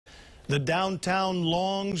The downtown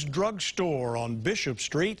Long's drugstore on Bishop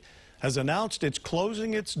Street has announced it's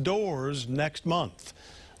closing its doors next month.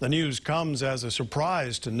 The news comes as a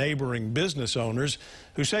surprise to neighboring business owners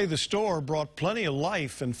who say the store brought plenty of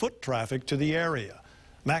life and foot traffic to the area.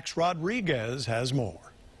 Max Rodriguez has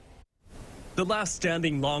more. The last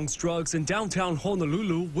standing Long's Drugs in downtown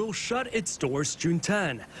Honolulu will shut its doors June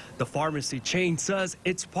 10. The pharmacy chain says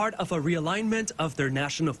it's part of a realignment of their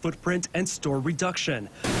national footprint and store reduction.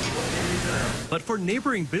 But for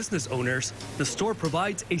neighboring business owners, the store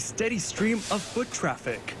provides a steady stream of foot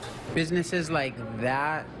traffic. Businesses like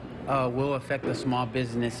that will affect the small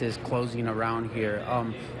businesses closing around here.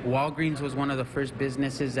 Walgreens was one of the first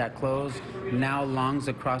businesses that closed. Now Long's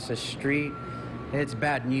across the street. It's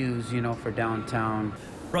bad news, for downtown.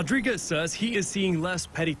 Rodriguez says he is seeing less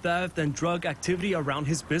petty theft and drug activity around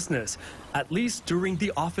his business, at least during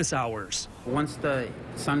the office hours. Once the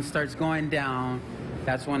sun starts going down,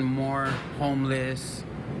 that's when more homeless,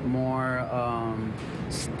 more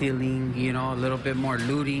stealing, a little bit more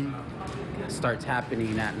looting starts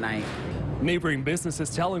happening at night. Neighboring businesses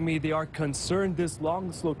telling me they are concerned this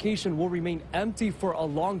Long's location will remain empty for a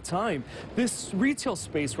long time. This retail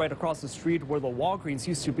space right across the street where the Walgreens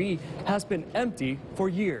used to be has been empty for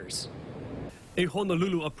years. A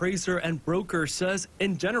Honolulu appraiser and broker says,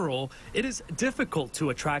 in general, it is difficult to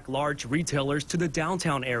attract large retailers to the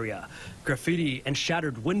downtown area. Graffiti and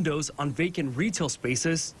shattered windows on vacant retail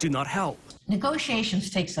spaces do not help. Negotiations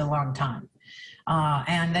takes a long time.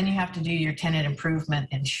 And then you have to do your tenant improvement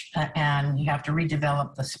and you have to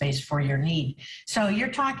redevelop the space for your need. So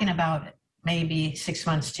you're talking about maybe 6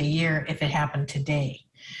 months to a year if it happened today.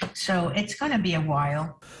 So it's going to be a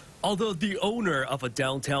while. Although the owner of a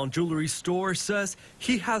downtown jewelry store says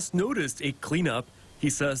he has noticed a cleanup, he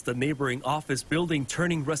says the neighboring office building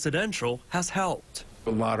turning residential has helped.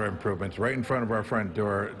 A lot of improvements. Right in front of our front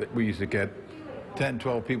door, we used to get 10,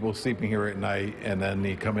 12 people sleeping here at night, and then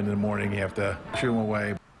you come in the morning, you have to shoo them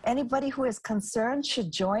away. Anybody who is concerned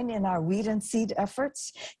should join in our weed and seed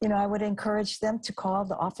efforts. I would encourage them to call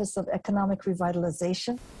the Office of Economic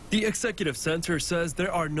Revitalization. The executive center says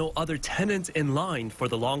there are no other tenants in line for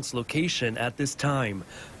the Long's location at this time.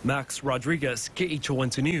 Max Rodriguez,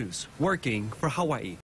 KHON2 News, working for Hawaii.